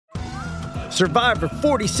Survivor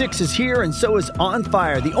 46 is here, and so is On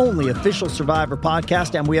Fire, the only official Survivor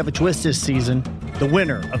podcast, and we have a twist this season. The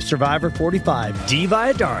winner of Survivor 45, Dee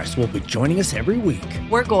Valladares, will be joining us every week.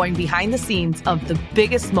 We're going behind the scenes of the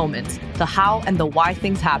biggest moments, the how and the why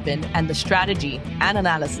things happen, and the strategy and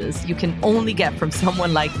analysis you can only get from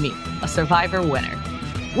someone like me, a Survivor winner.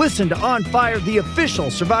 Listen to On Fire, the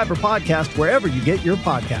official Survivor podcast, wherever you get your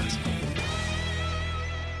podcast.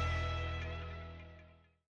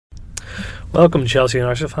 Welcome, Chelsea and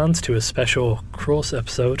Arsenal fans, to a special cross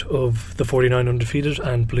episode of the 49 Undefeated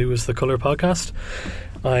and Blue is the Colour podcast.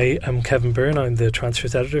 I am Kevin Byrne, I'm the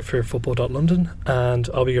transfers editor for Football.London, and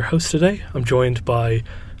I'll be your host today. I'm joined by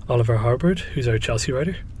Oliver Harbord, who's our Chelsea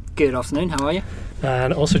writer. Good afternoon, how are you?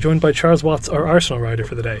 And also joined by Charles Watts, our Arsenal writer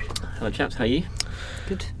for the day. Hello chaps, how are you?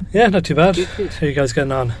 Good. Yeah, not too bad. Good. How are you guys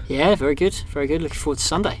getting on? Yeah, very good. Looking forward to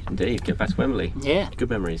Sunday. Indeed, get back to Wembley. Yeah. Good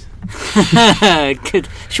memories. Good.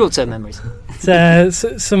 Short-term memories.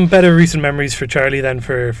 Some better recent memories for Charlie than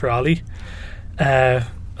for Ollie.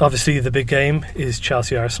 Obviously, the big game is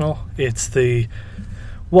Chelsea-Arsenal. It's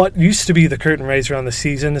what used to be the curtain raiser on the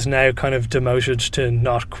season is now kind of demoted to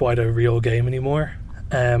not quite a real game anymore.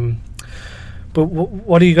 But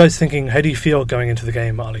what are you guys thinking? How do you feel going into the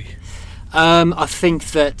game, Ollie? I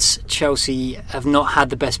think that Chelsea have not had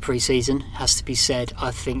the best pre-season, has to be said. I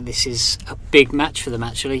think this is a big match for them,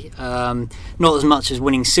 actually. Not as much as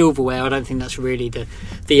winning silverware. I don't think that's really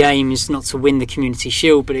the aim, is not to win the Community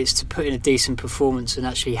Shield, but it's to put in a decent performance and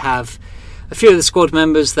actually have a few of the squad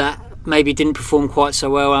members that maybe didn't perform quite so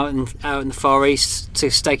well out in the Far East to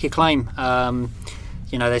stake a claim.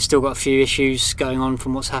 They've still got a few issues going on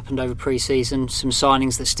from what's happened over pre-season, some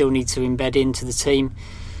signings that still need to embed into the team.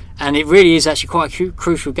 And it really is actually quite a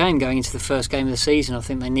crucial game going into the first game of the season. I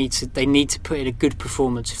think they need to put in a good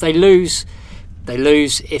performance. If they lose, they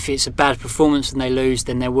lose. If it's a bad performance and they lose,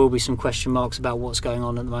 then there will be some question marks about what's going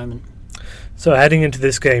on at the moment. So heading into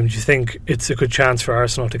this game, do you think it's a good chance for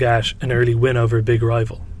Arsenal to get an early win over a big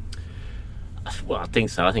rival? Well, I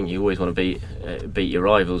think so. I think you always want to beat your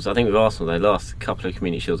rivals. I think with Arsenal, their last couple of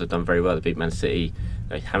Community Shields have done very well. They beat Man City.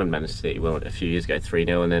 They haven't managed City well a few years ago,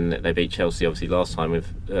 3-0, and then they beat Chelsea obviously last time with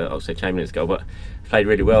Oxlade-Chamberlain's goal, but played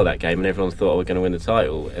really well that game, and everyone thought we're going to win the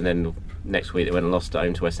title, and then next week they went and lost at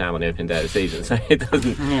home to West Ham on the opening day of the season. So it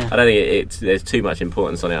doesn't. Yeah. I don't think there's too much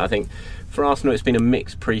importance on it. I think for Arsenal it's been a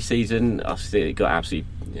mixed pre-season. Obviously it got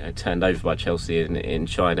absolutely turned over by Chelsea in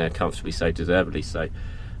China, comfortably so, deservedly so.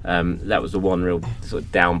 That was the one real sort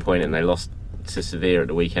of down point, and they lost to Sevilla at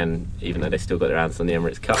the weekend, even though they still got their hands on the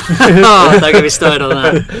Emirates Cup. Don't get me started on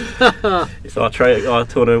that. It's our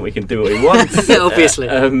tournament, we can do what we want. Obviously.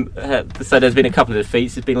 So there's been a couple of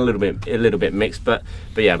defeats. It's been a little bit mixed, but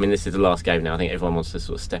yeah, I mean, this is the last game now. I think everyone wants to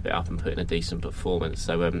sort of step it up and put in a decent performance.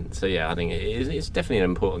 So yeah, I think it's definitely an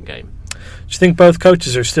important game. Do you think both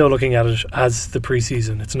coaches are still looking at it as the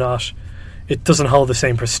pre-season? It doesn't hold the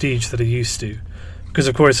same prestige that it used to, because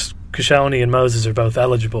of course Koscielny and Moses are both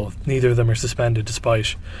eligible. Neither of them are suspended,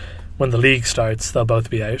 despite when the league starts they'll both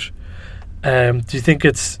be out. Do you think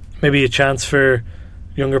it's maybe a chance for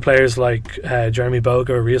younger players like Jeremy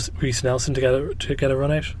Boga or Reece Nelson to get a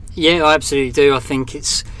run out? Yeah, I absolutely do. I think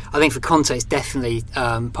for Conte it's definitely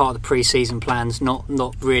part of the pre-season plans, not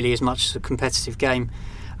really as much as a competitive game.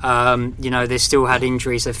 They've still had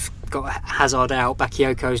injuries. They've got Hazard out.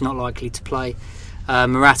 Bakayoko's not likely to play.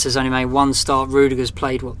 Morata's only made one start. Rudiger's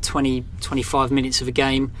played 20-25 minutes of a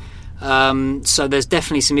game. So there's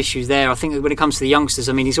definitely some issues there. I think that when it comes to the youngsters,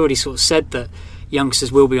 I mean, he's already sort of said that youngsters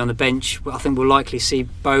will be on the bench. I think we'll likely see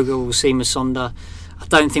Boga, we'll see Masonda. I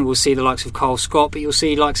don't think we'll see the likes of Kyle Scott, but you'll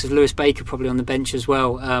see the likes of Lewis Baker probably on the bench as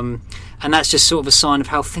well. And that's just sort of a sign of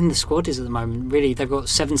how thin the squad is at the moment. Really, they've got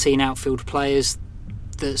 17 outfield players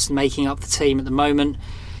that's making up the team at the moment.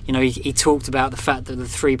 He talked about the fact that the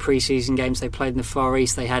 3 pre-season games they played in the Far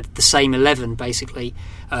East, they had the same 11 basically.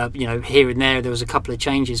 Here and there was a couple of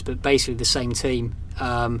changes, but basically the same team.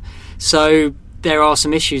 So there are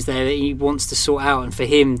some issues there that he wants to sort out, and for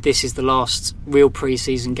him this is the last real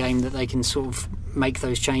pre-season game that they can sort of make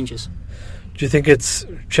those changes. Do you think it's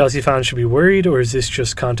Chelsea fans should be worried, or is this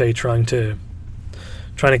just Conte trying to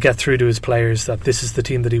get through to his players that this is the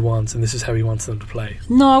team that he wants and this is how he wants them to play?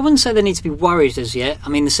 No, I wouldn't say they need to be worried as yet. I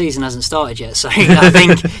mean, the season hasn't started yet, so I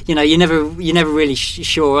think you're never really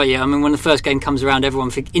sure, are you? I mean, when the first game comes around,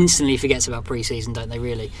 everyone instantly forgets about pre-season, don't they?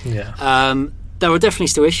 Really? Yeah. There are definitely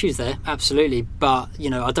still issues there, absolutely, but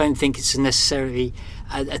I don't think it's necessarily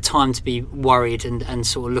a time to be worried and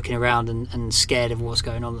sort of looking around and scared of what's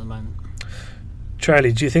going on at the moment.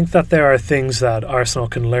 Charlie, do you think that there are things that Arsenal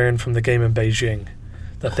can learn from the game in Beijing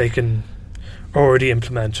that they can already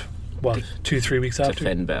implement 2-3 weeks after?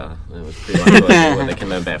 Defend better. That was pretty much what they can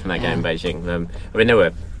learn better from that game in Beijing. There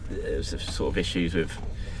were sort of issues with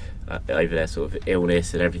over there, sort of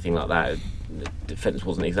illness and everything like that. The defence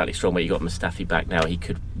wasn't exactly strong, but you got Mustafi back now. He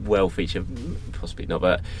could well feature, possibly not,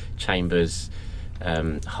 but Chambers,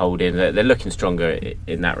 Holding. They're looking stronger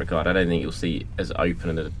in that regard. I don't think you'll see as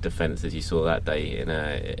open a defence as you saw that day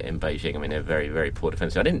in Beijing. I mean, they're very, very poor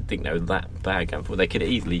defence. I didn't think they were that bad going forward. They could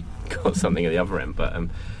have easily got something at the other end, but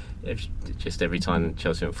just every time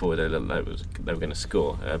Chelsea went forward, they looked like they were going to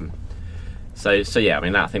score. So yeah, I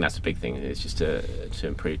mean, I think that's a big thing. It's just to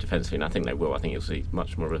improve defensively, and I think they will. I think you'll see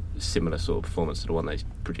much more of a similar sort of performance to the one they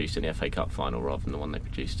produced in the FA Cup final, rather than the one they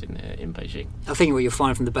produced in Beijing. I think what you'll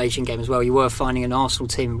find from the Beijing game as well, you were finding an Arsenal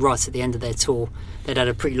team right at the end of their tour. They'd had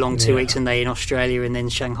a pretty long 2 weeks, and they in Australia, and then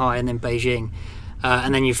Shanghai, and then Beijing.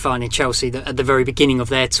 And then you find in Chelsea that at the very beginning of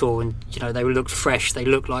their tour, and they looked fresh. They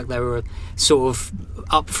looked like they were sort of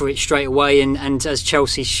up for it straight away. And as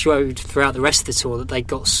Chelsea showed throughout the rest of the tour, that they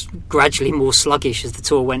got gradually more sluggish as the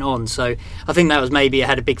tour went on. So I think that was maybe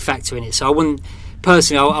had a big factor in it. So I wouldn't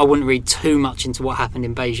read too much into what happened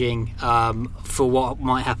in Beijing for what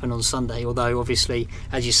might happen on Sunday. Although obviously,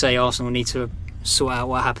 as you say, Arsenal need to sort out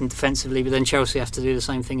what happened defensively, but then Chelsea have to do the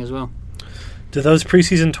same thing as well. Do those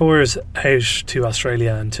pre-season tours out to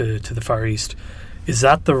Australia and to the Far East, is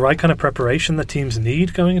that the right kind of preparation that teams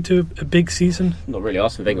need going into a big season? Not really.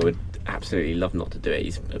 Arsene Wenger would absolutely love not to do it.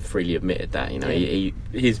 He's freely admitted that.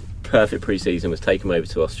 His perfect pre-season was take him over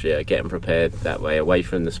to Austria, get him prepared that way, away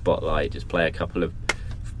from the spotlight, just play a couple of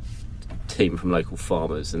team from local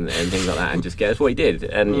farmers and things like that, and just get. That's what he did.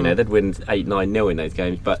 And they'd win 8-9-0 in those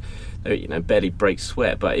games, but barely break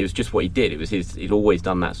sweat. But it was just what he did. It was he'd always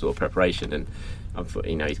done that sort of preparation, and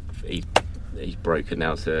he's broken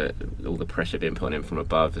now to all the pressure being put on him from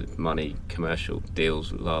above, money, commercial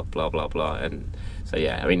deals, blah blah blah blah. And so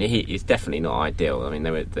yeah, I mean, he's definitely not ideal. I mean,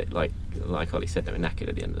 they like Ollie said, they were knackered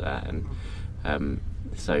at the end of that, and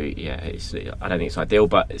so yeah, I don't think it's ideal,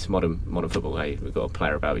 but it's modern football. Hey, we've got a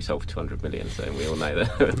player about we sold for 200 million, so we all know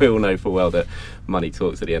that. We all know full well that money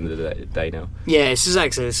talks at the end of the day now. Yeah, it's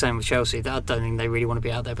exactly the same with Chelsea. I don't think they really want to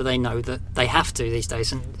be out there, but they know that they have to these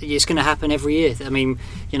days, and it's going to happen every year. I mean,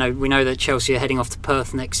 we know that Chelsea are heading off to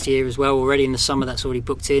Perth next year as well. Already in the summer, that's already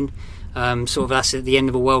booked in. Sort of that's at the end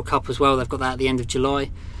of a World Cup as well. They've got that at the end of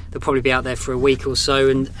July. They'll probably be out there for a week or so,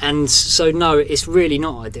 and so no, it's really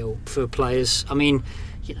not ideal for players. I mean,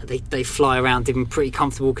 they fly around in pretty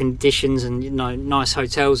comfortable conditions and nice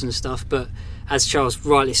hotels and stuff, but as Charles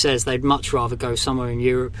rightly says, they'd much rather go somewhere in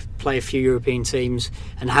Europe, play a few European teams,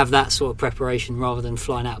 and have that sort of preparation rather than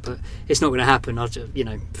flying out. But it's not going to happen.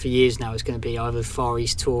 For years now, it's going to be either Far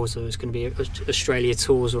East tours or it's going to be Australia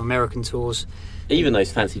tours or American tours. Even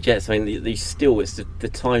those fancy jets, I mean, it's the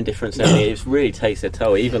time difference. It really takes their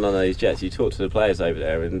toll. Even on those jets, you talk to the players over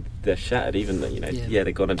there, and they're shattered. Even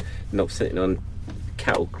they've gone and not sitting on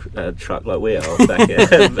cattle truck like we are back at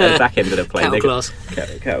the back end of the plane.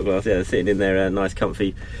 Cattle glass. Yeah, sitting in their nice,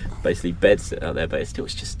 comfy, basically beds out there. But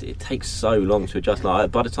it takes so long to adjust.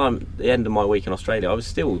 Like, by the time the end of my week in Australia, I was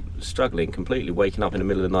still struggling completely, waking up in the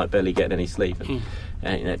middle of the night, barely getting any sleep.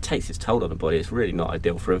 And it takes its toll on the body. It's really not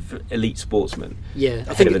ideal for an elite sportsman. Yeah,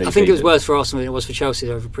 I think it was worse for Arsenal than it was for Chelsea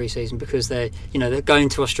over pre-season, because they're going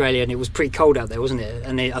to Australia and it was pretty cold out there, wasn't it?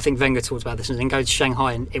 And I think Wenger talked about this, and then go to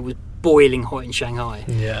Shanghai and it was boiling hot in Shanghai.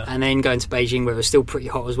 Yeah. And then going to Beijing where it was still pretty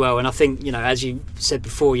hot as well. And I think as you said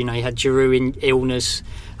before, you had Giroud in illness.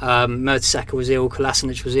 Mertesacker was ill,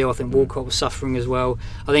 Kolasinac was ill, I think Walcott was suffering as well.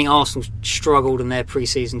 I think Arsenal struggled in their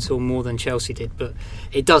pre-season tour more than Chelsea did, but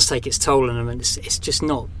it does take its toll on them, and it's just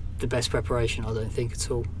not the best preparation, I don't think, at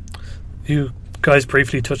all. You guys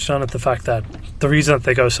briefly touched on it, the fact that the reason that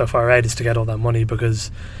they go so far out is to get all that money, because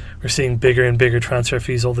we're seeing bigger and bigger transfer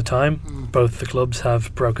fees all the time. Both the clubs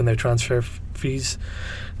have broken their transfer fees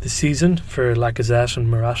this season for Lacazette and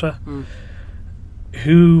Morata.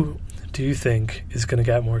 Who do you think is going to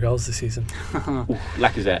get more goals this season?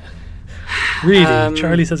 Lacazette. Really?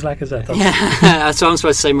 Charlie says Lacazette. Yeah, so I'm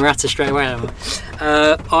supposed to say Morata straight away.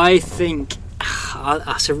 I think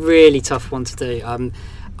that's a really tough one to do.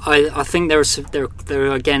 I think there's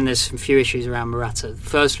some few issues around Morata.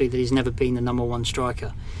 Firstly, that he's never been the number one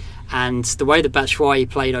striker, and the way that Batshuayi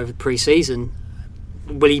played over the pre-season,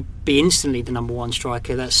 will he be instantly the number one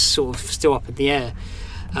striker? That's sort of still up in the air.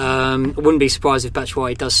 I wouldn't be surprised if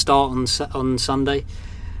Batshuayi does start on Sunday.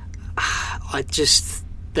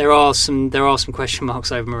 there are some question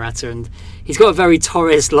marks over Morata, and he's got a very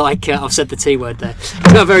Torres-like. I've said the T word there.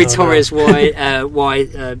 He's got a very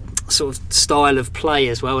sort of style of play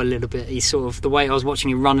as well. A little bit. He's sort of the way I was watching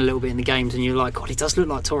him run a little bit in the games, and you're like, God, he does look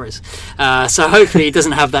like Torres. So hopefully he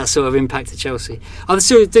doesn't have that sort of impact at Chelsea. I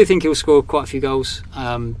still do think he'll score quite a few goals,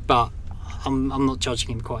 but I'm not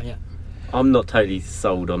judging him quite yet. I'm not totally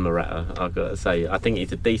sold on Morata, I've got to say. I think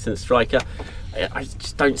he's a decent striker. I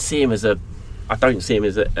just don't see him as an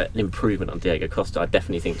improvement on Diego Costa. I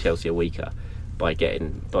definitely think Chelsea are weaker by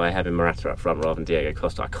having Morata up front rather than Diego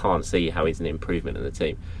Costa. I can't see how he's an improvement in the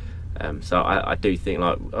team. So I do think,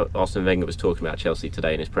 like Arsene Wenger was talking about Chelsea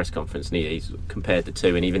today in his press conference, and he's compared the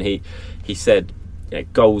two, and even he said,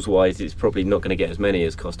 goals wise it's probably not going to get as many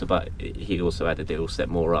as Costa, but he also had to set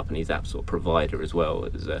more up, and he's that sort of provider as well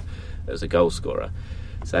as a goal scorer.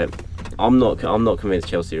 So I'm not convinced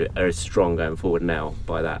Chelsea are as strong going forward now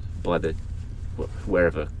by the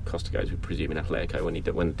wherever Costa goes, we presume in Atletico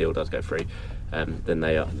when the deal does go through, than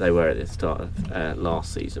they were at the start of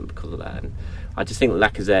last season because of that. And I just think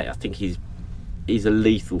Lacazette, I think he's a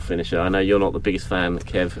lethal finisher. I know you're not the biggest fan,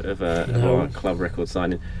 Kev, of our club record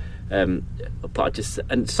signing, but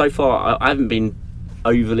so far I haven't been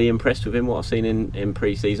overly impressed with him, what I've seen in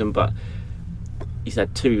pre-season, but he's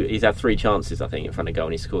had 3 chances I think in front of goal,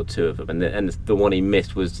 and he scored 2 of them, and the one he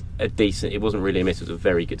missed was it wasn't really a miss, it was a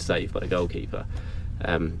very good save by the goalkeeper,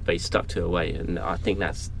 but he stuck 2 away, and I think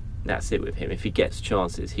that's it with him. If he gets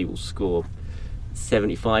chances, he will score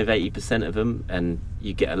 75-80% of them, and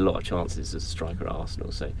you get a lot of chances as a striker at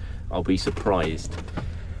Arsenal, so I'll be surprised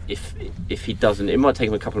if he doesn't. It might take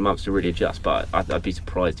him a couple of months to really adjust, but I'd be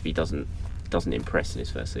surprised if he doesn't impress in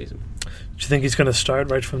his first season. Do you think he's going to start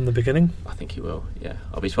right from the beginning? I think he will, yeah.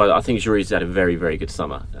 I'll be surprised. I think Giroud's had a very, very good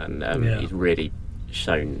summer, and he's really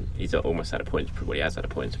shown he's almost had a point to prove. Well, he has had a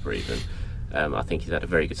point to prove, and I think he's had a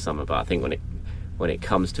very good summer, but I think when it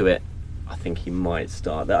comes to it, I think he might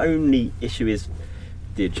start. The only issue is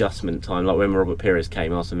the adjustment time. Like when Robert Pires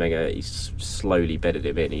came, Arsene Wenger, he slowly bedded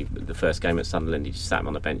him in. The first game at Sunderland, he just sat him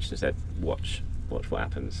on the bench and said, watch what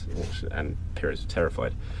happens. And Pires was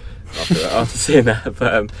terrified after seeing that.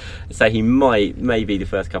 But so he maybe the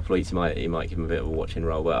first couple of weeks he might give him a bit of a watching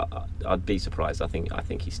role. But I'd be surprised. I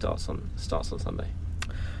think he starts on Sunday.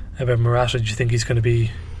 How about Morata? Do you think he's going to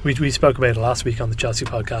be? We spoke about it last week on the Chelsea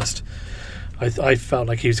podcast. I felt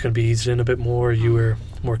like he was going to be eased in a bit more. You were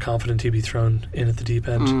more confident he'd be thrown in at the deep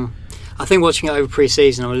end. I think watching it over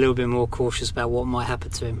pre-season, I'm a little bit more cautious about what might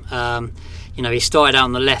happen to him. He started out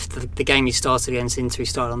on the left. The game he started against Inter, he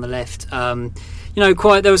started on the left.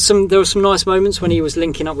 There was some nice moments when he was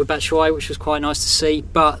linking up with Batshuayi, which was quite nice to see.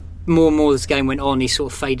 But more and more as the game went on, he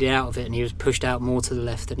sort of faded out of it, and he was pushed out more to the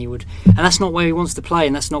left than he would. And that's not where he wants to play,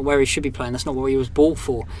 and that's not where he should be playing. That's not what he was bought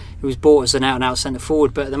for. He was bought as an out-and-out centre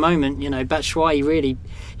forward. But at the moment, Batshuayi really,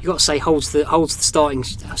 you got to say, holds the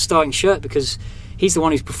starting shirt, because he's the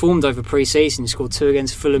one who's performed over pre-season. He scored 2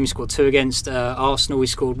 against Fulham. He scored 2 against Arsenal. He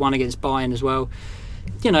scored 1 against Bayern as well.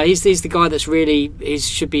 He's the guy that's really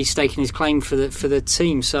should be staking his claim for the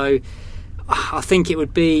team. So I think it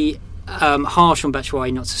would be harsh on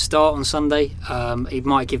Batshuayi not to start on Sunday. It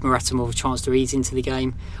might give Morata more of a chance to ease into the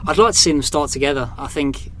game. I'd like to see them start together. I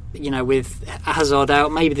think, with Hazard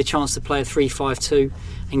out, maybe the chance to play a 3-5-2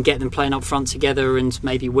 and get them playing up front together, and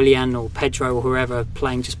maybe Willian or Pedro or whoever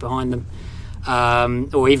playing just behind them,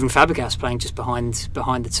 or even Fabregas playing just behind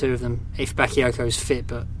the two of them if Bakayoko is fit,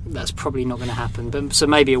 but that's probably not going to happen. So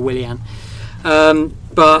maybe a Willian.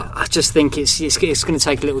 But I just think it's going to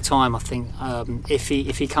take a little time. I think if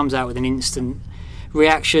he comes out with an instant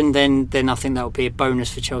reaction, then I think that would be a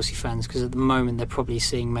bonus for Chelsea fans, because at the moment they're probably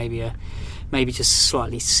seeing maybe just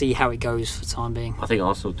slightly see how it goes for the time being. I think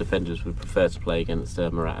Arsenal defenders would prefer to play against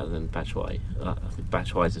Morata than Batshuayi. I think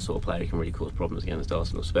Batshuayi is the sort of player who can really cause problems against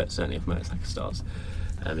Arsenal, certainly if Mertesacker starts.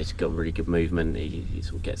 He's got really good movement. He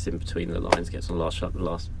sort of gets in between the lines, gets on the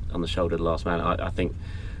shoulder of the last man. I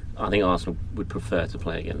think Arsenal would prefer to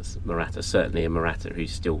play against Morata, certainly a Morata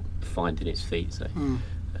who's still finding his feet. So,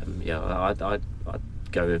 I'd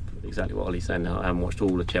go with exactly what Ollie's saying. I haven't watched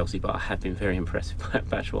all of Chelsea, but I have been very impressed with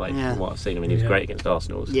Batshuayi from what I've seen. I mean, he was great against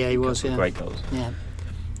Arsenal. He was. Great goals. Yeah.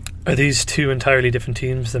 Are these 2 entirely different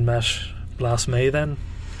teams than met last May then?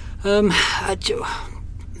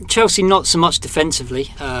 Chelsea not so much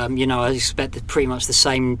defensively. I expect pretty much the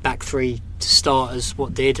same back 3 to start as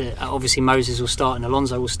what did. Obviously Moses will start and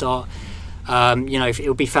Alonso will start.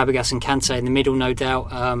 It'll be Fabregas and Kante in the middle, no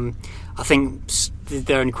doubt. I think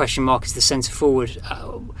the only question mark is the centre forward.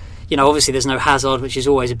 Obviously there's no Hazard, which is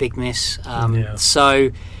always a big miss. So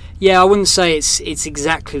Yeah, I wouldn't say it's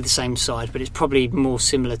exactly the same side, but it's probably more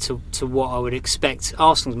similar to what I would expect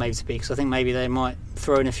Arsenal's maybe to be, because I think maybe they might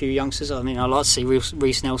throw in a few youngsters. I mean, I'd like to see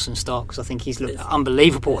Reece Nelson start, because I think he's looked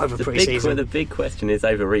unbelievable over pre-season. The big question is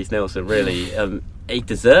over Reece Nelson, really. He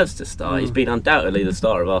deserves to start. He's been undoubtedly the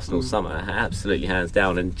star of Arsenal's summer, absolutely hands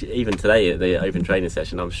down. And even today at the open training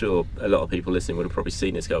session, I'm sure a lot of people listening would have probably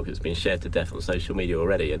seen this goal because it's been shared to death on social media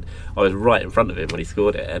already. And I was right in front of him when he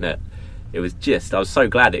scored it, and it was just, I was so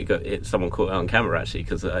glad someone caught it on camera, actually,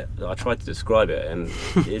 because I tried to describe it, and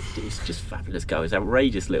it's just fabulous goal. It's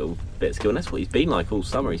outrageous little bit of skill, and that's what he's been like all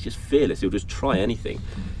summer. He's just fearless. He'll just try anything,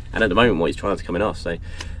 and at the moment what he's trying to coming off, so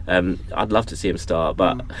I'd love to see him start,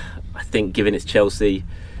 but I think given it's Chelsea,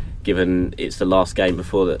 given it's the last game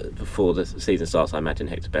before the season starts, I imagine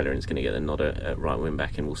Hector Bellerin's going to get a nod at right wing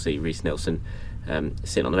back, and we'll see Reece Nelson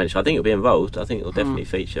sitting on the bench. I think he'll be involved. I think it'll definitely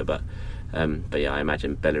feature, but yeah, I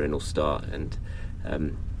imagine Bellerin will start, and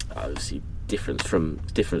obviously difference from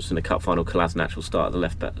the cup final. Kolasinac will start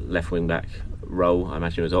at the left wing back role. I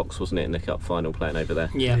imagine it was Ox, wasn't it, in the cup final, playing over there?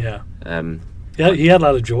 Yeah. Yeah, he had a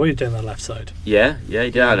lot of joy down that left side. Yeah, he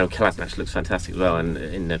did. I know Kolasinac looks fantastic as well, and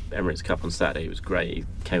in the Emirates Cup on Saturday, it was great. He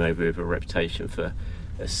came over with a reputation for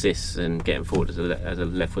assists and getting forward as a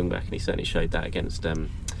left wing back, and he certainly showed that against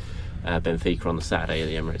Benfica on the Saturday of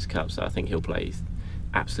the Emirates Cup. So I think he'll play. He's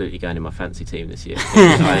absolutely going in my fancy team this year.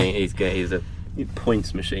 I think he's a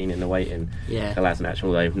points machine in the waiting. Yeah. Kolasinac,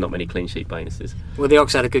 although not many clean sheet bonuses. Well, the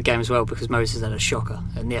Ox had a good game as well, because Moses had a shocker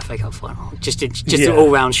in the FA Cup final. Just an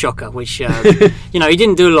all-round shocker, which he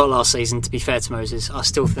didn't do a lot last season, to be fair to Moses. I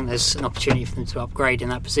still think there's an opportunity for them to upgrade in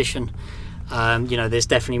that position. There's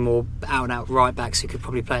definitely more out-and-out right-backs who could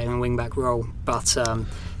probably play in a wing-back role, but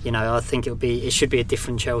I think it should be a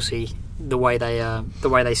different Chelsea, the way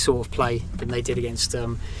they sort of play than they did against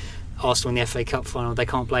Arsenal in the FA Cup final. They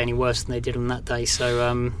can't play any worse than they did on that day,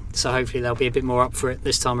 so hopefully they'll be a bit more up for it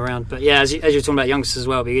this time around. But yeah, as you're talking about youngsters as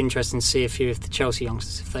well, it'll be interesting to see a few of the Chelsea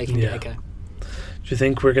youngsters, if they can get a go. Do you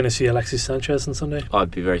think we're going to see Alexis Sanchez on Sunday? I'd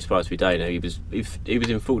be very surprised if we don't. He was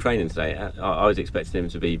in full training today. I was expecting him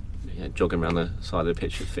to be jogging around the side of the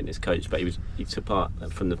pitch with a fitness coach, but he took part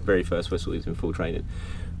from the very first whistle. He was in full training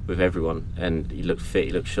with everyone, and he looked fit, he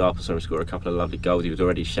looked sharp. I saw him score a couple of lovely goals. He was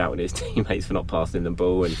already shouting at his teammates for not passing him the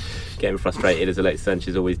ball and getting frustrated, as Alexis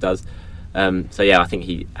Sanchez always does. So yeah, I think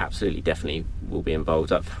he absolutely, definitely will be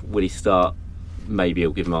involved. Will he start? Maybe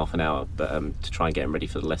he'll give him half an hour, but to try and get him ready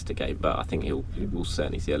for the Leicester game. But I think we'll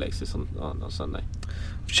certainly see Alexis on Sunday.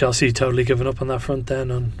 Chelsea totally given up on that front then,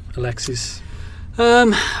 on Alexis?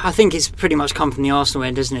 I think it's pretty much come from the Arsenal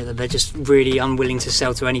end, isn't it, that they're just really unwilling to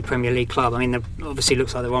sell to any Premier League club. I mean, it obviously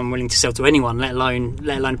looks like they're unwilling to sell to anyone, let alone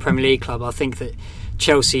a Premier League club. I think that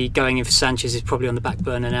Chelsea going in for Sanchez is probably on the back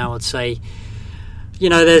burner now, I'd say.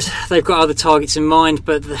 They've got other targets in mind,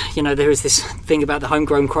 but there is this thing about the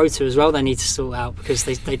homegrown quota as well they need to sort out, because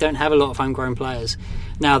they don't have a lot of homegrown players.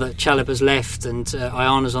 Now that Chalobah's left, and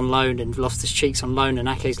Ayana's on loan, and Loftus-Cheek's on loan, and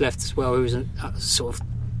Ake's left as well, who was a sort of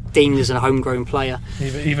deemed as a homegrown player.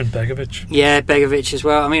 Even Begovic. Yeah, Begovic as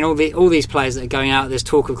well. I mean, all these players that are going out. There's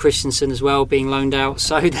talk of Christensen as well being loaned out.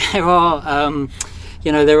 So there are,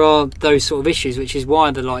 there are those sort of issues, which is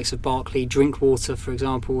why the likes of Barkley, Drinkwater, for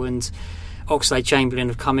example, and Oxlade-Chamberlain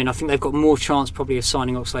have come in. I think they've got more chance probably of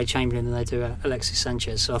signing Oxlade-Chamberlain than they do Alexis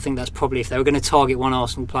Sanchez. So I think that's probably, if they were going to target one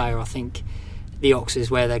Arsenal player, I think the Ox is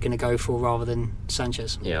where they're going to go for rather than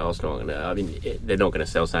Sanchez. Yeah, Arsenal. They're not going to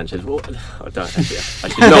sell Sanchez. Well, I should not say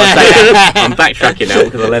that. I'm backtracking now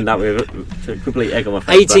because I'll end up with a complete egg on my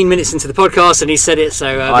face. 18 minutes into the podcast and he said it, so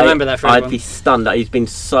remember that for everyone. I'd be stunned. He's been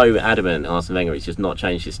so adamant, Arsene Wenger. He's just not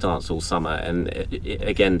changed his stance all summer, and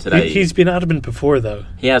again today. He's been adamant before, though.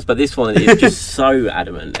 He has, but this one is just so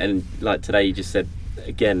adamant. And like today, he just said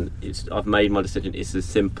again, I've made my decision. It's as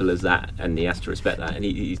simple as that, and he has to respect that. And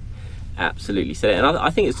he's absolutely said it, and I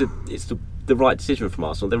think it's the right decision from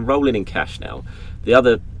Arsenal. They're rolling in cash now.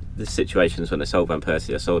 The situations when they sold Van Persie,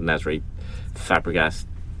 they sold Nasri, Fabregas,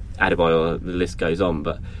 Adebayor, the list goes on,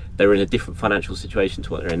 but they're in a different financial situation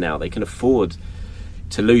to what they're in now. They can afford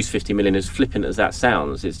to lose 50 million, as flippant as that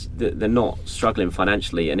sounds. They're not struggling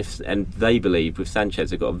financially, and they believe with Sanchez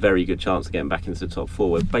they've got a very good chance of getting back into the top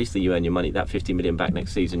four, where basically you earn your money, that 50 million back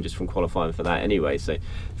next season, just from qualifying for that anyway. So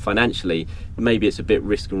financially maybe it's a bit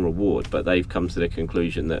risk and reward, but they've come to the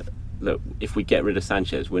conclusion that, look, if we get rid of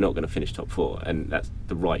Sanchez, we're not going to finish top four, and that's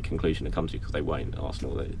the right conclusion to come to, because they won't.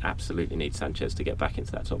 Arsenal, they absolutely need Sanchez to get back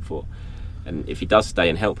into that top four, and if he does stay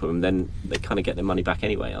and help them, then they kind of get their money back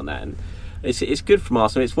anyway on that. And it's good from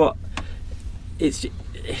Arsenal. It's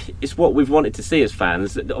what we've wanted to see as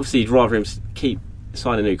fans. Obviously, you'd rather him keep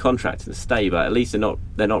sign a new contract and stay, but at least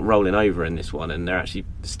they're not rolling over in this one, and they're actually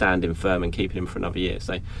standing firm and keeping him for another year.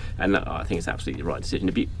 So, and I think it's absolutely the right decision.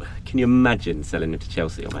 Can you imagine selling him to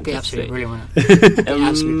Chelsea or Manchester City? Absolutely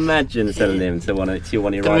brilliant. Imagine selling him to one of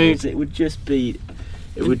your rivals. It would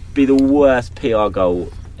be the worst PR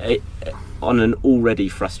goal on an already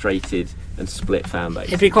frustrated and split fan base.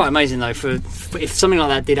 It'd be quite amazing though for if something like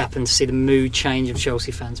that did happen, to see the mood change of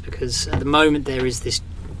Chelsea fans, because at the moment there is this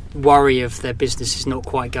worry of their business is not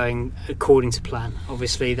quite going according to plan.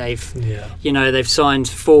 Obviously they've signed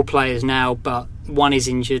 4 players now, but one is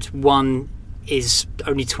injured, one is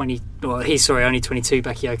only 22.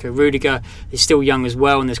 Bakayoko. Rudiger is still young as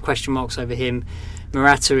well, and there's question marks over him.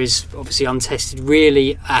 Morata is obviously untested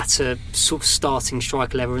really at a sort of starting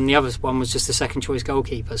striker level, and the other one was just a second choice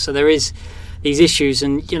goalkeeper. So there is these issues,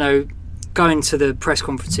 and going to the press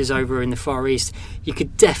conferences over in the Far East, you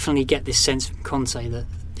could definitely get this sense from Conte that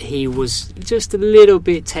he was just a little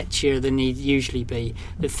bit tetchier than he'd usually be,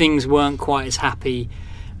 that things weren't quite as happy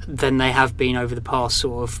than they have been over the past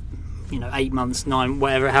sort of 8 months, 9,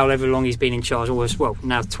 however long he's been in charge,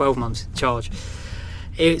 now 12 months in charge.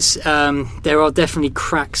 It's there are definitely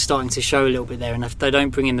cracks starting to show a little bit there, and if they don't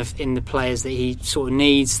bring in the players that he sort of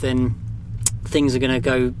needs, then things are going to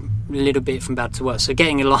go a little bit from bad to worse. So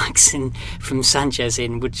getting a likes from Sanchez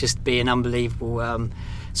in would just be an unbelievable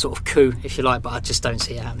sort of coup, if you like, but I just don't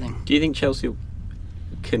see it happening. Do you think Chelsea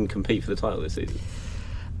can compete for the title this season?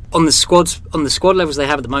 On the squad levels they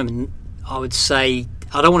have at the moment, I would say,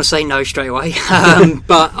 I don't want to say no straight away,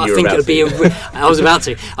 but I think it'll be I was about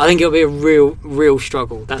to. I think it'll be a real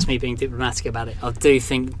struggle. That's me being diplomatic about it. I do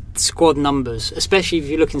think squad numbers, especially if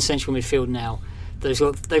you look in central midfield now, they've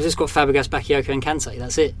just got Fabregas, Bakayoko and Kante.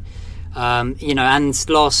 That's it. And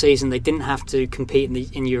last season they didn't have to compete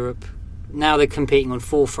in Europe. Now they're competing on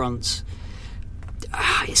 4 fronts.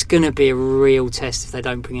 It's going to be a real test if they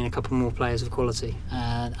don't bring in a couple more players of quality,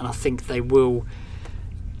 and I think they will.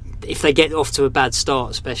 If they get off to a bad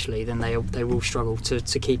start, especially, then they will struggle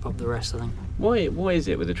to keep up the rest, I think. Why is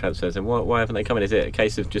it with the transfers, and why haven't they come in? Is it a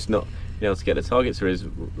case of just not being able to get the targets, or is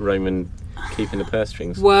Roman keeping the purse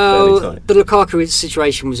strings fairly tight? The Lukaku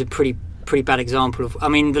situation was a pretty bad example of. I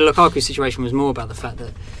mean, the Lukaku situation was more about the fact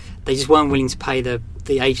that they just weren't willing to pay the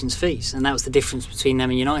agents' fees, and that was the difference between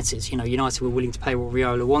them and United. United were willing to pay what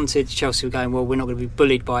Raiola wanted. Chelsea were going, well, we're not going to be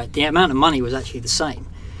bullied by it. The amount of money was actually the same.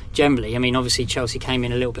 Generally, I mean, obviously Chelsea came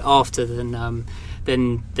in a little bit after than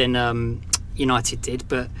United did,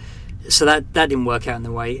 but so that didn't work out in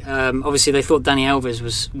the way. Obviously, they thought Dani Alves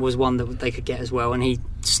was one that they could get as well, and he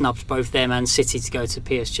snubbed both them and City to go to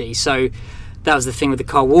PSG. So that was the thing with the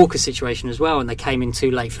Kyle Walker situation as well, and they came in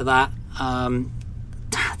too late for that.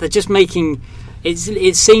 They're just making.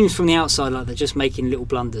 It seems from the outside like they're just making little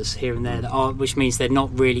blunders here and there, which means they're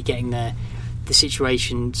not really getting the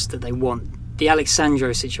situations that they want. The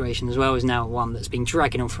Alexandro situation as well is now one that's been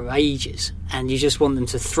dragging on for ages, and you just want them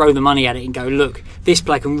to throw the money at it and go, look, this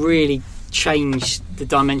player can really change the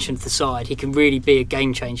dimension of the side. He can really be a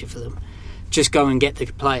game changer for them. Just go and get the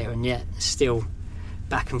player, and yet still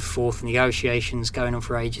back and forth negotiations going on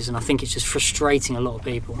for ages, and I think it's just frustrating a lot of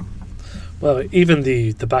people. Well, even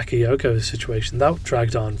the Bakayoko situation, that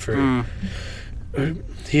dragged on for...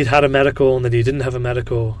 He'd had a medical, and then he didn't have a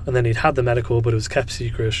medical, and then he'd had the medical, but it was kept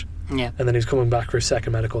secret. Yeah. And then he was coming back for a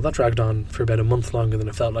second medical. That dragged on for about a month longer than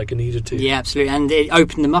it felt like it needed to. Yeah, absolutely. And it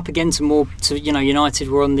opened them up again to more. United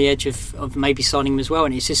were on the edge of maybe signing him as well,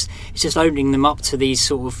 and it's just opening them up to these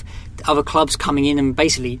sort of other clubs coming in and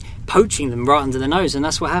basically poaching them right under the nose. And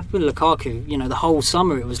that's what happened with Lukaku. The whole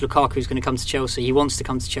summer it was Lukaku's going to come to Chelsea. He wants to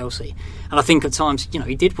come to Chelsea, and I think at times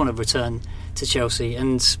he did want to return to Chelsea,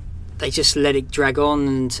 and they just let it drag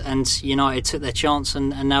on, and United took their chance, and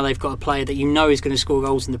now they've got a player that is going to score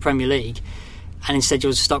goals in the Premier League, and instead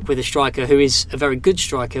you're stuck with a striker who is a very good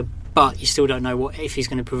striker, but you still don't know if he's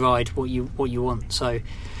going to provide what you want. So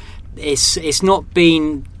it's not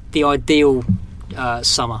been the ideal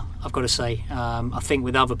summer, I've got to say. I think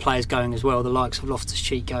with other players going as well, the likes of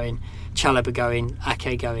Loftus-Cheek going, Chalobah going,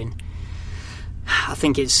 Ake going, I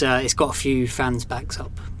think it's got a few fans' backs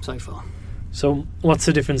up so far. So what's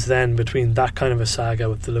the difference then between that kind of a saga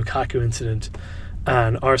with the Lukaku incident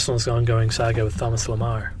and Arsenal's ongoing saga with Thomas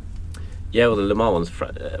Lemar? Yeah, well, the Lemar one's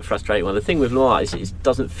frustrating one. The thing with Lemar is it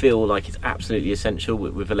doesn't feel like it's absolutely essential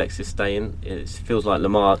with Alexis staying. It feels like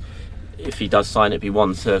Lemar, if he does sign it, be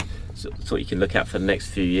one to sort you can look at for the next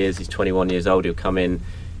few years. He's 21 years old. He'll come in,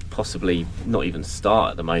 possibly not even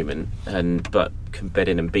start at the moment, but can bed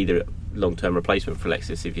in and be the long-term replacement for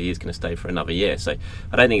Alexis if he is going to stay for another year. So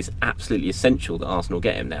I don't think it's absolutely essential that Arsenal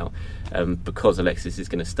get him now, because Alexis is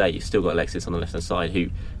going to stay. You've still got Alexis on the left-hand side, who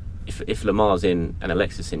if Lamar's in and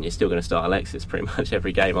Alexis in, you're still going to start Alexis pretty much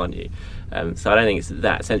every game, aren't you? So I don't think it's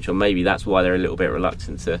that essential. Maybe that's why they're a little bit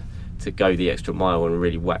reluctant to go the extra mile and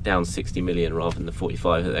really whack down 60 million rather than the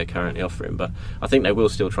 45 that they're currently offering. But I think they will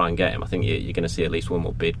still try and get him. I think you're going to see at least one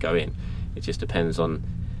more bid go in. It just depends on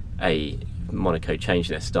Monaco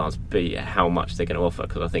changing their stance, B, how much they're going to offer,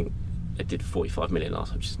 because I think they did 45 million last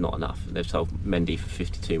time, which is not enough. They've sold Mendy for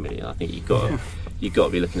 52 million. I think you've got to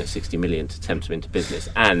be looking at 60 million to tempt them into business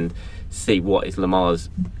and see what is Lamar's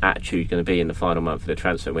attitude going to be in the final month of the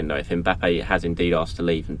transfer window. If Mbappe has indeed asked to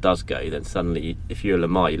leave and does go, then suddenly, if you're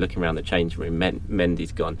Lamar, you're looking around the changing room.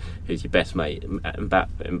 Mendy's gone, who's your best mate.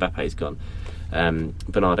 Mbappe's gone.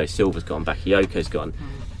 Bernardo Silva's gone. Bakayoko's gone.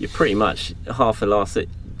 You're pretty much half the last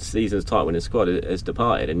season's title winning squad has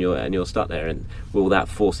departed, and you're stuck there. And will that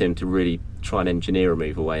force him to really try and engineer a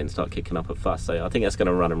move away and start kicking up a fuss? So I think that's going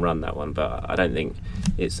to run that one, but I don't think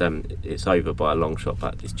it's over by a long shot.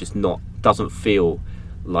 But it's just doesn't feel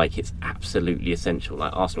like it's absolutely essential.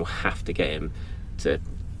 Like Arsenal have to get him to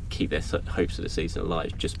keep their hopes of the season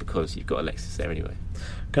alive, just because you've got Alexis there anyway.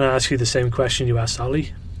 Can I ask you the same question you asked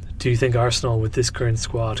Ollie? Do you think Arsenal, with this current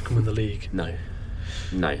squad, can win the league? No,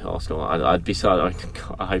 Arsenal. I'd be sorry.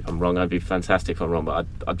 I hope I'm wrong. I'd be fantastic if I'm wrong, but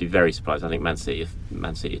I'd be very surprised. I think Man City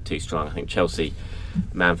are too strong. I think Chelsea,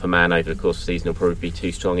 man for man over the course of the season, will probably be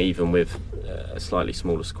too strong, even with a slightly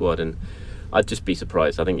smaller squad. And I'd just be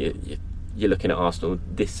surprised. I think you're looking at Arsenal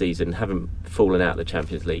this season, haven't fallen out of the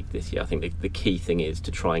Champions League this year. I think the key thing is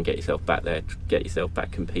to try and get yourself back there, get yourself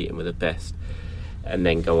back competing with the best, and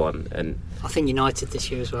then go on. And I think United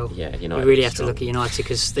this year as well. Yeah, United. We really have to look at United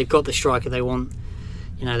because they've got the striker they want.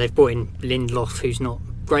 You know, they've brought in Lindelof, who's not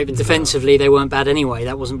great, but defensively they weren't bad anyway.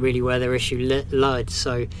 That wasn't really where their issue lied.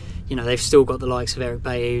 So, you know, they've still got the likes of Eric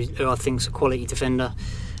Bailly, who I think is a quality defender.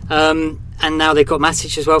 And now they've got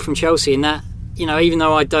Matic as well from Chelsea. And that, you know, even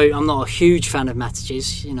though I'm not a huge fan of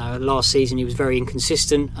Matic's, you know, last season he was very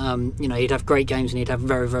inconsistent. You know, he'd have great games and he'd have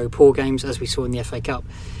very, very poor games, as we saw in the FA Cup.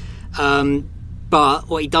 But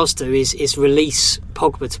what he does do is release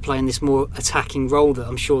Pogba to play in this more attacking role that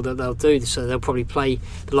I'm sure that they'll do. So they'll probably play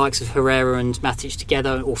the likes of Herrera and Matic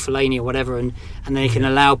together, or Fellaini or whatever, and they can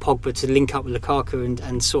allow Pogba to link up with Lukaku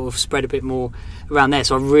and sort of spread a bit more around there.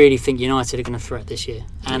 So I really think United are going to threat this year,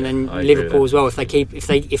 and then Liverpool as well.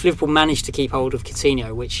 If Liverpool manage to keep hold of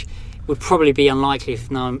Coutinho, which would probably be unlikely if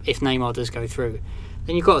Neymar does go through,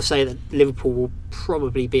 then you've got to say that Liverpool will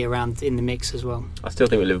probably be around in the mix as well. I still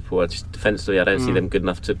think with Liverpool, just defensively, I don't see them good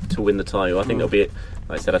enough to win the title. I think they'll be,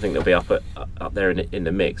 like I said, I think they'll be up there in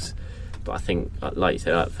the mix. But I think, like you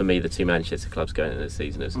said, for me, the two Manchester clubs going into the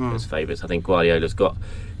season as favourites. I think Guardiola's got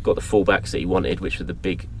the full-backs that he wanted, which were the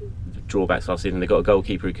big drawbacks last season. They've got a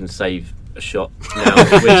goalkeeper who can save a shot now,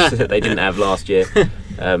 which they didn't have last year,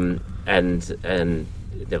 and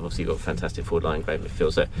they've obviously got a fantastic forward line, great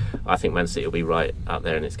midfield. So I think Man City will be right up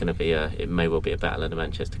there, and it's going to be it may well be a battle of the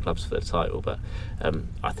Manchester clubs for the title. But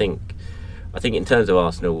I think in terms of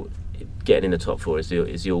Arsenal, getting in the top four is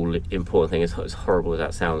the all important thing. As horrible as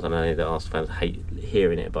that sounds, and I know that Arsenal fans hate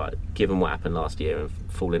hearing it, but given what happened last year and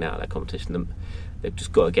falling out of that competition, they've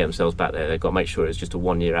just got to get themselves back there. They've got to make sure it's just a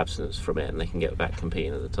 1 year absence from it, and they can get back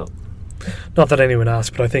competing at the top. Not that anyone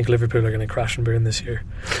asked, but I think Liverpool are going to crash and burn this year.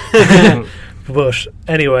 But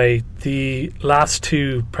anyway, the last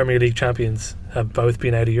two Premier League champions have both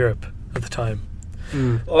been out of Europe at the time.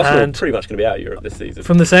 Arsenal are pretty much going to be out of Europe this season.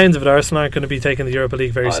 From the sounds of it, Arsenal aren't going to be taking the Europa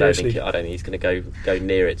League very seriously. I don't think he's going to go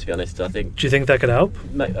near it, to be honest. I think. Do you think that could help?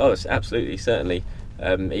 It's absolutely, certainly.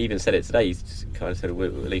 He even said it today. He's kind of said, well,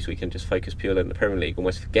 at least we can just focus purely on the Premier League,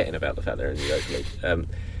 almost forgetting about the fact they're in the Europa League.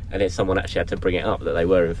 And then someone actually had to bring it up that they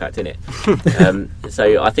were in fact in it.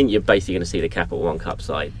 So I think you're basically going to see the Capital One Cup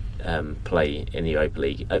side play in the Europa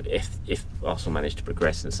League if Arsenal manage to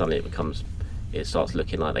progress and suddenly it starts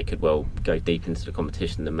looking like they could well go deep into the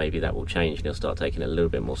competition. Then maybe that will change and they'll start taking it a little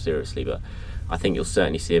bit more seriously. But I think you'll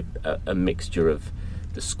certainly see a mixture of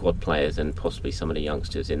the squad players and possibly some of the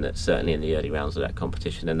youngsters certainly in the early rounds of that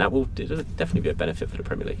competition, and that will definitely be a benefit for the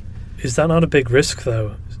Premier League. Is that not a big risk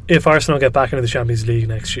though? If Arsenal get back into the Champions League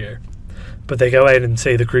next year, but they go out and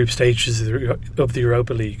say the group stages of the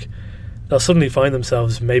Europa League, they'll suddenly find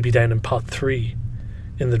themselves maybe down in pot 3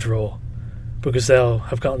 in the draw because they'll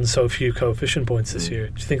have gotten so few coefficient points this year.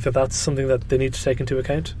 Do you think that that's something that they need to take into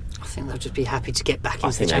account? I think they'll just be happy to get back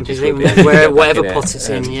into the Champions League, whatever pot it's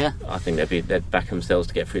in. Yeah, I think they'd back themselves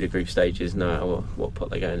to get through the group stages, no matter what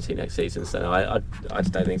pot they go and see next season. So I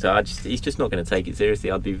just don't think so. He's just not going to take it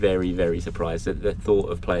seriously. I'd be very, very surprised at the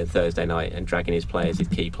thought of playing Thursday night and dragging his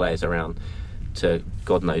key players around to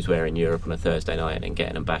God knows where in Europe on a Thursday night and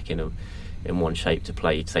getting them back in in one shape to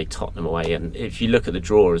play, say, Tottenham away. And if you look at the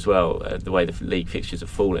draw as well, the way the league fixtures have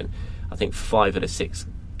fallen, I think 5 of the 6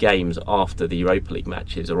 games after the Europa League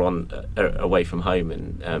matches are on away from home,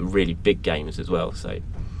 and really big games as well. So,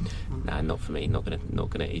 nah, not for me. He's not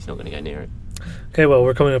gonna go near it. Okay, well,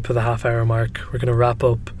 we're coming up to the half-hour mark. We're going to wrap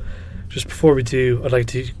up. Just before we do, I'd like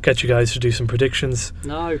to get you guys to do some predictions.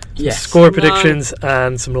 No. Yes. Score predictions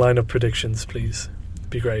and some lineup predictions, please.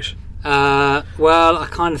 Be great. Well, I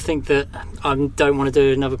kind of think that I don't want to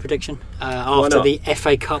do another prediction after the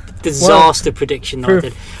FA Cup disaster prediction that I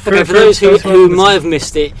did. Okay, for those who might have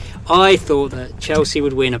missed it, I thought that Chelsea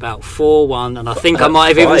would win about 4-1, and I think I might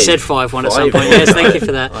have even said 5-1 at some point. Yes, thank you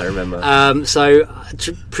for that. I remember. So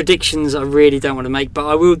predictions I really don't want to make, but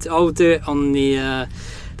I'll do it on the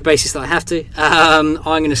basis that I have to. I'm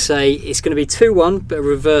going to say it's going to be 2-1, but a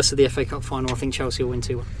reverse of the FA Cup final. I think Chelsea will win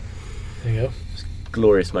 2-1. There you go.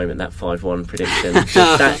 Glorious moment, that 5-1 prediction.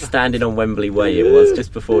 That standing on Wembley Way it was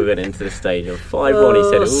just before we went into the stadium. 5-1, he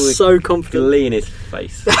said, so confident, glee in his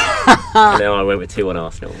face. And then I went with 2-1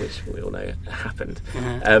 Arsenal, which we all know happened.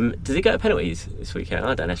 Does it go to penalties this weekend?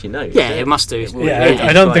 I don't actually know. Yeah, it must do.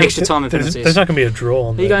 I don't think extra time and penalties. There's not going to be a draw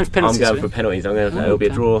on. Are you going for penalties? I'm going for penalties. It'll be a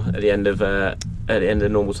draw at the end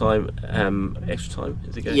of normal time. Extra time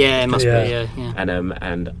is it going? Yeah, it must be. Yeah.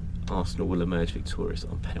 And Arsenal will emerge victorious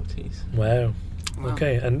on penalties. Wow.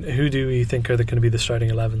 Okay, and who do we think are going to be the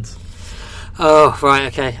starting 11s? Oh,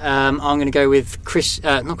 right, okay. I'm going to go with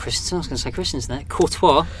not Christensen, I was going to say Christensen there.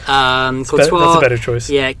 Courtois. That's a better choice.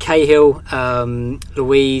 Yeah, Cahill,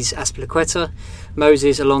 Luiz, Azpilicueta,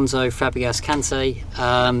 Moses, Alonso, Fabregas, Kante.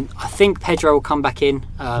 I think Pedro will come back in.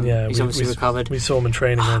 He's obviously recovered. We saw him in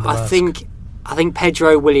training. I think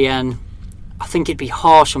Pedro, Willian. I think it'd be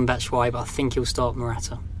harsh on Batshuayi, but I think he'll start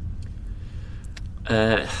Morata.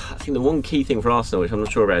 I think the one key thing for Arsenal, which I'm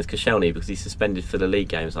not sure about, is Koscielny, because he's suspended for the league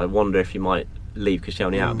games. I wonder if he might leave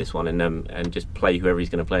Koscielny out of this one and just play whoever he's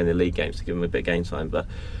going to play in the league games to give him a bit of game time. But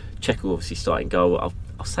Czech will obviously starting goal.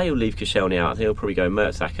 I'll say he'll leave Koscielny out. I think he'll probably go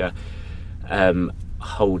Mertesacker,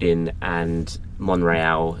 Holding and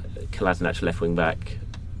Monreal, Kolasinac left wing back,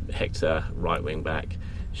 Hector right wing back,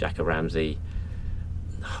 Xhaka, Ramsey.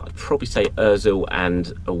 I'd probably say Ozil and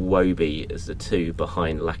Iwobi as the two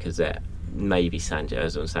behind Lacazette. Maybe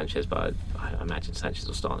Ozil and Sanchez, but I imagine Sanchez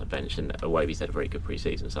will start on the bench, and Iwobi's had a very good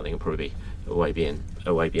pre-season, so I think it'll probably be Iwobi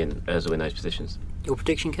and Ozil in those positions. Your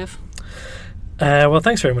prediction, Kev? Well,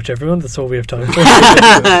 thanks very much, everyone. That's all we have time for.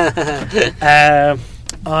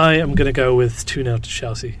 I am going to go with 2-0 to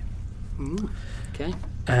Chelsea. Okay.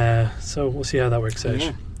 So we'll see how that works out.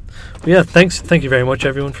 Yeah. But yeah, thank you very much,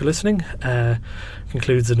 everyone, for listening.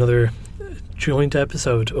 Concludes another joint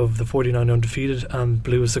episode of the 49 Undefeated and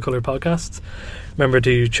Blue is the Colour podcasts. Remember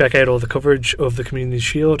to check out all the coverage of the Community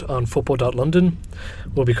Shield on football.london.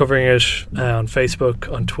 We'll be covering it on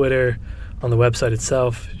Facebook, on Twitter, on the website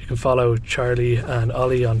itself. You can follow Charlie and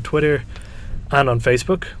Ollie on Twitter and on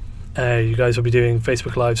Facebook. You guys will be doing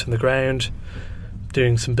Facebook Lives from the ground,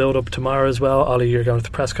 doing some build-up tomorrow as well. Ollie, you're going to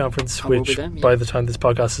the press conference, which by the time this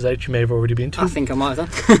podcast is out, you may have already been to. I think I might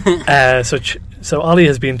have done. So Ollie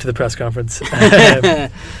has been to the press conference.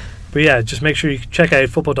 But yeah, just make sure you check out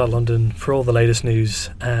football.london for all the latest news.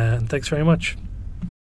 And thanks very much.